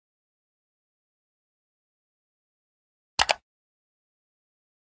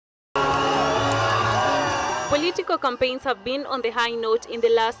Political campaigns have been on the high note in the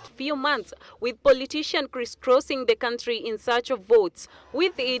last few months, with politicians crisscrossing the country in search of votes.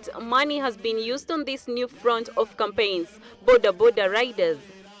 With it, money has been used on this new front of campaigns, border riders.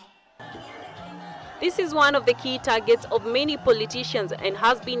 This is one of the key targets of many politicians and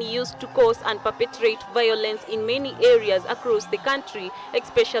has been used to cause and perpetrate violence in many areas across the country,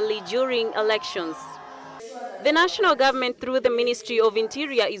 especially during elections. The national government, through the Ministry of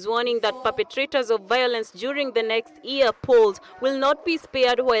Interior, is warning that perpetrators of violence during the next year polls will not be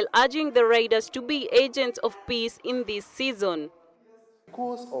spared, while urging the riders to be agents of peace in this season.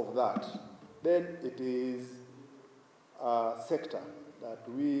 Because of that, then it is a sector that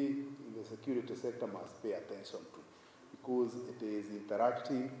we in the security sector must pay attention to, because it is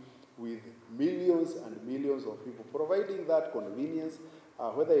interacting with millions and millions of people, providing that convenience,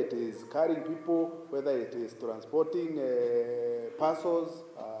 whether it is carrying people, whether it is transporting parcels,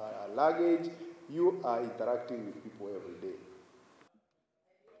 luggage, you are interacting with people every day.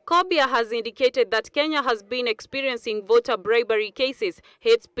 Kobia has indicated that Kenya has been experiencing voter bribery cases,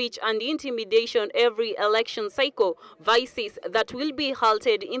 hate speech and intimidation every election cycle, vices that will be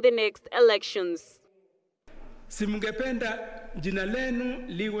halted in the next elections. Si mngependa jina lenu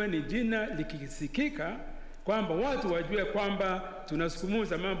liwe ni jina likisikika, kwamba watu wajue kwamba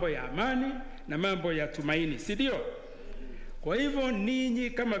tunasukumuza mambo ya amani na mambo ya tumaini, si ndio? Kwa hivyo ninyi,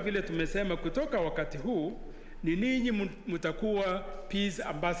 kama vile tumesema, kutoka wakati huu ni ninyi mtakuwa peace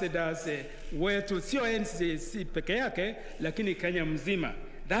ambassadors wetu, sio NCC peke yake, lakini Kenya mzima.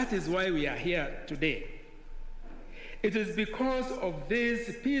 That is why we are here today. It is because of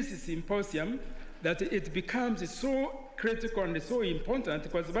this peace symposium that it becomes so critical and so important,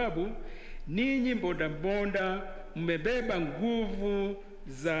 kwa sababu ninyi bodaboda mmebeba nguvu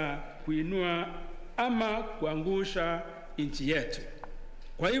za kuinua ama kuangusha nchi yetu.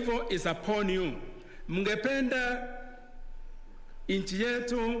 Kwa hivyo is upon you. Mngependa nchi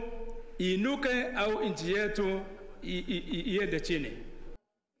yetu inuke au nchi yetu iende chini.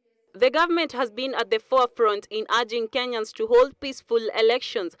 The government has been at the forefront in urging Kenyans to hold peaceful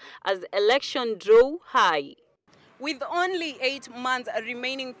elections as election draw high. With only 8 months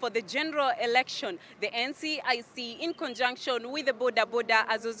remaining for the general election, the NCIC, in conjunction with the Boda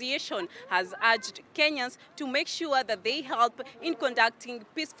Association, has urged Kenyans to make sure that they help in conducting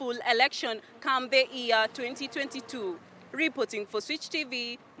peaceful election come the year 2022. Reporting for Switch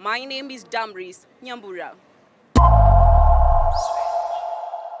TV, my name is Damris Nyambura.